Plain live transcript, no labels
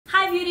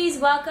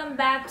welcome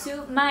back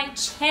to my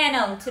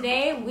channel.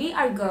 Today we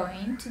are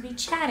going to be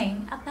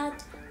chatting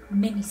about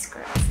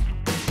miniskirts.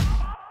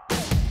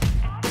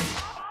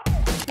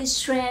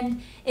 This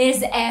trend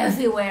is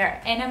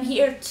everywhere and I'm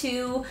here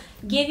to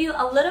give you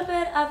a little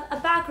bit of a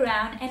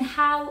background and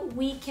how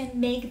we can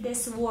make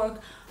this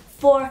work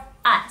for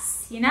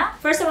us, you know?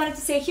 First, I wanted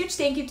to say a huge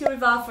thank you to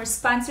REVOLVE for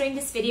sponsoring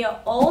this video.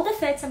 All the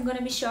fits I'm going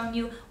to be showing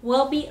you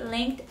will be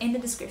linked in the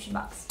description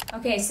box.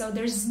 Okay, so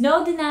there's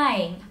no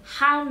denying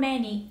how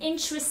many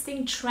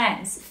interesting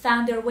trends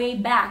found their way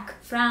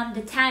back from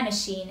the time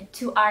machine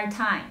to our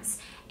times.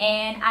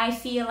 And I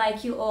feel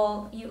like you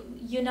all,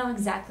 you know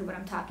exactly what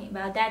I'm talking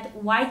about. That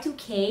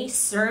Y2K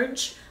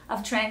surge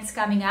of trends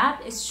coming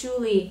up is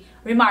truly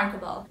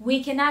remarkable.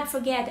 We cannot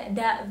forget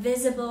the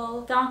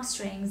visible thong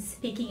strings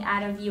peeking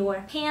out of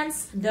your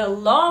pants, the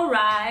low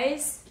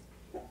rise,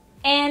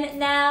 and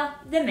now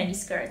the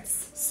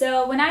miniskirts.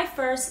 So when I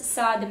first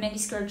saw the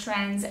miniskirt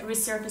trends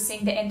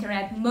resurfacing the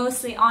internet,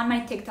 mostly on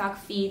my TikTok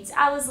feeds,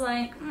 I was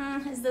like,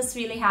 is this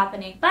really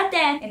happening? But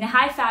then in the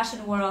high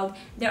fashion world,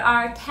 there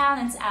are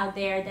talents out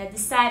there that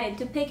decided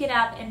to pick it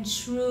up and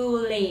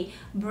truly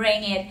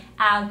bring it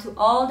out to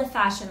all the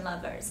fashion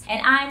lovers.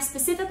 And I'm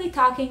specifically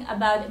talking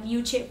about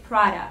Miuccia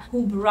Prada,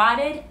 who brought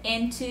it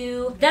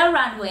into the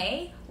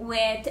runway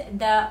with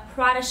the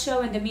Prada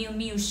show and the Miu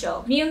Miu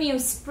show. Miu Miu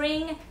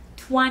Spring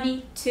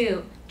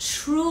 22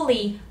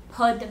 truly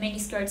put the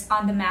miniskirts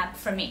on the map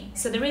for me.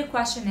 So the real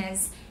question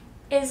is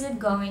it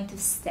going to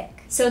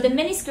stick? So the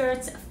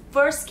miniskirts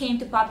first came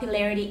to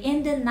popularity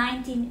in the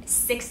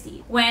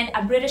 1960s when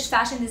a British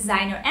fashion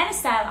designer and a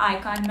style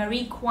icon,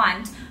 Marie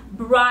Quant,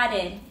 brought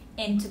it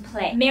into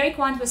play. Mary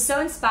Quant was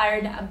so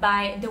inspired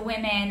by the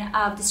women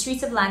of the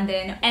streets of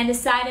London and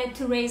decided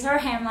to raise her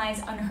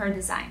hemlines on her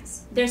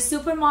designs. Their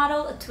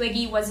supermodel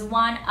Twiggy was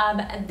one of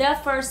the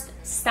first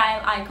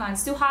style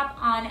icons to hop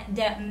on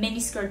the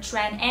miniskirt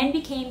trend and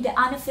became the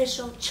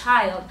unofficial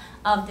child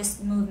of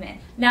this movement.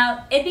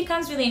 Now, it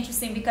becomes really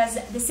interesting because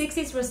the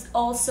 60s was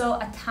also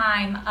a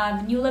time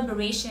of new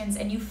liberations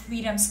and new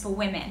freedoms for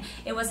women.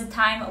 It was a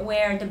time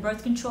where the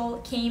birth control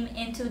came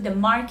into the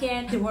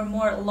market. There were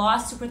more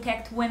laws to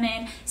protect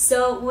women.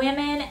 So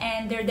women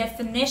and their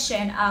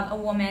definition of a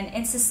woman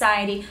in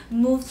society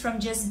moved from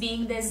just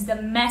being this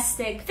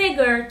domestic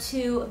figure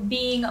to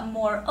being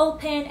more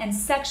open and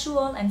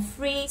sexual and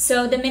free.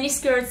 So the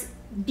miniskirts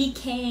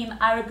became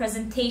a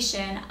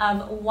representation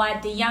of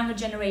what the younger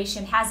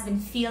generation has been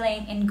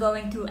feeling and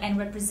going through and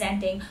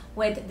representing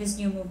with this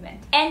new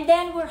movement. And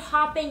then we're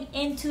hopping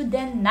into the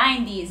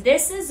 90s.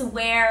 This is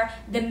where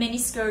the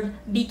miniskirt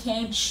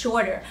became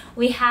shorter.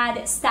 We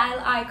had style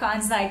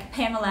icons like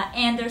Pamela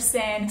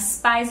Anderson,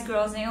 Spice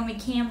Girls, Naomi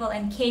Campbell,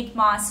 and Kate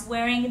Moss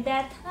wearing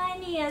that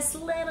tiniest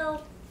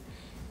little.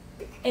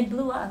 It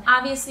blew up.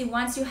 Obviously,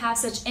 once you have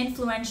such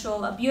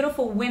influential,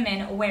 beautiful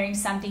women wearing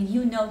something,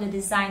 you know the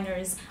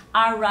designers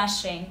are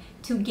rushing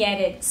to get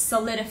it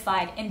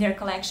solidified in their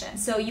collection.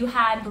 So you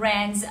had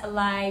brands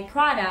like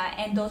Prada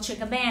and Dolce &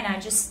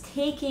 Gabbana just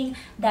taking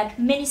that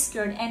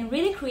miniskirt and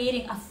really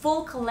creating a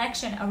full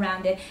collection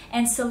around it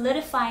and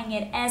solidifying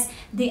it as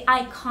the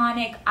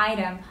iconic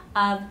item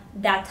of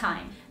that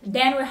time.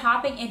 Then we're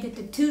hopping into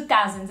the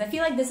 2000s. I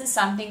feel like this is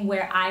something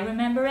where I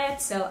remember it,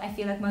 so I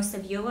feel like most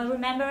of you will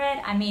remember it.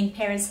 I mean,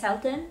 Paris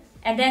Hilton.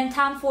 And then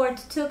Tom Ford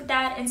took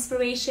that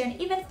inspiration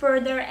even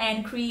further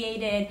and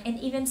created an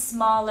even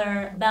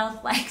smaller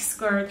belt-like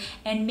skirt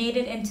and made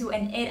it into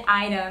an it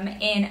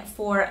item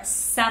for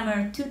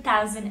summer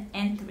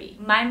 2003.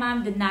 My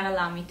mom did not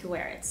allow me to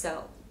wear it,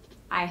 so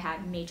I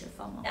had major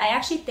FOMO. I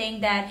actually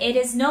think that it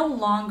is no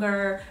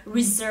longer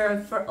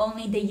reserved for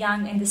only the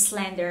young and the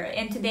slender.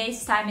 In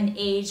today's time and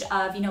age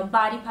of,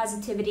 body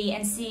positivity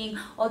and seeing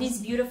all these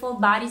beautiful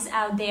bodies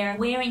out there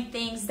wearing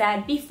things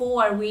that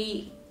before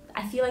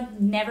I feel like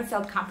never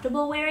felt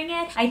comfortable wearing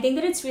it. I think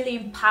that it's really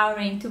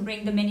empowering to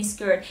bring the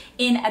miniskirt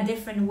in a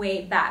different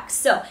way back.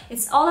 So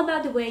it's all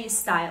about the way you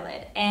style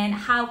it and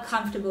how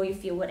comfortable you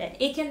feel with it.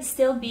 It can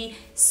still be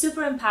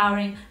super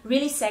empowering,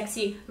 really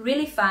sexy,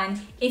 really fun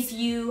if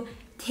you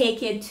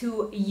take it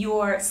to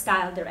your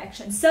style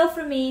direction. So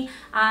for me,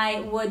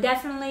 I would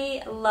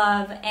definitely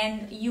love,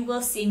 and you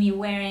will see me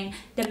wearing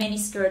the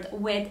miniskirt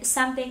with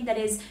something that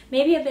is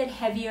maybe a bit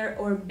heavier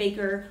or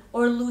bigger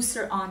or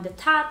looser on the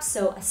top.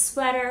 So a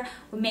sweater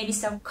with maybe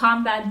some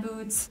combat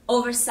boots,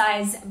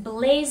 oversized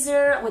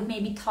blazer with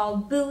maybe tall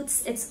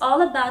boots. It's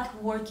all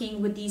about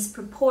working with these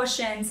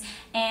proportions.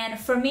 And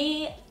for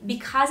me,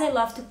 because I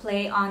love to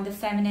play on the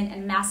feminine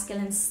and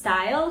masculine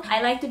style,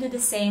 I like to do the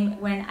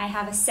same when I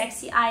have a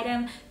sexy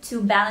item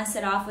to balance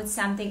it off with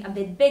something a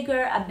bit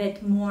bigger, a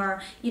bit more,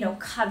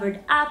 covered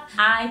up.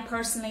 I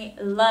personally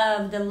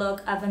love the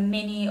look of a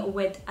mini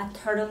with a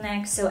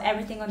turtleneck, so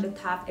everything on the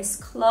top is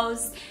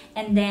closed,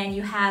 and then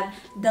you have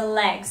the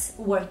legs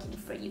working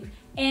for you.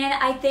 And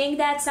I think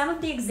that some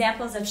of the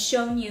examples I've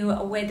shown you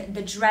with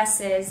the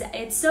dresses,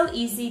 it's so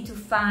easy to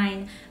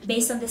find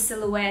based on the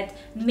silhouette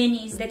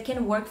minis that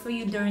can work for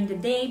you during the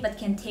day but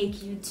can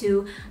take you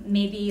to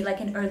maybe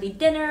like an early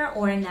dinner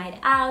or a night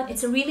out.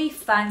 It's a really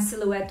fun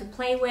silhouette to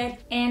play with,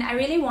 and I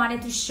really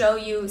wanted to show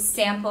you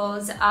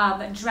samples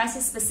of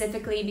dresses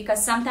specifically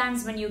because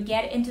sometimes when you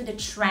get into the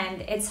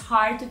trend, it's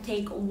hard to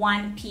take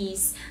one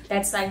piece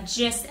that's like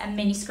just a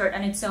mini skirt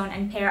on its own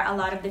and pair a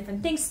lot of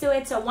different things to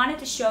it. So I wanted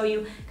to show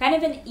you kind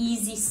of an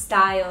easy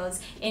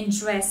styles in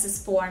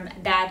dresses form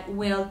that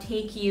will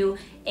take you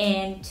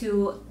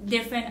into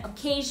different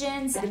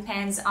occasions. It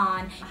depends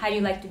on how you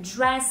like to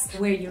dress,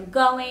 where you're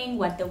going,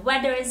 what the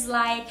weather is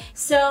like.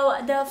 So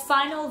the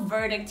final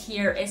verdict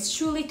here is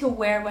truly to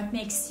wear what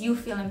makes you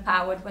feel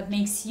empowered, what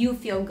makes you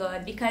feel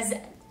good, because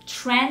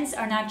trends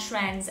are not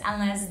trends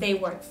unless they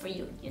work for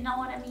you. You know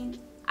what I mean?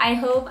 I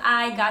hope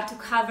I got to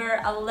cover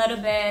a little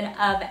bit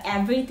of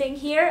everything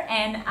here,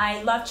 and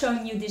I love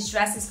showing you these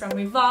dresses from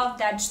Revolve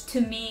that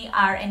to me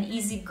are an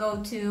easy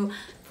go-to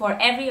for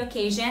every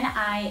occasion.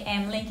 I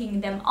am linking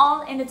them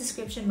all in the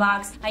description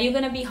box. Are you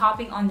gonna be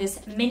hopping on this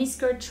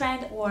miniskirt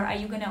trend or are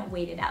you gonna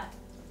wait it out?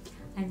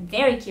 I'm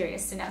very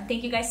curious to know.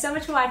 Thank you guys so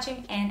much for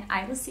watching, and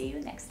I will see you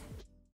next time.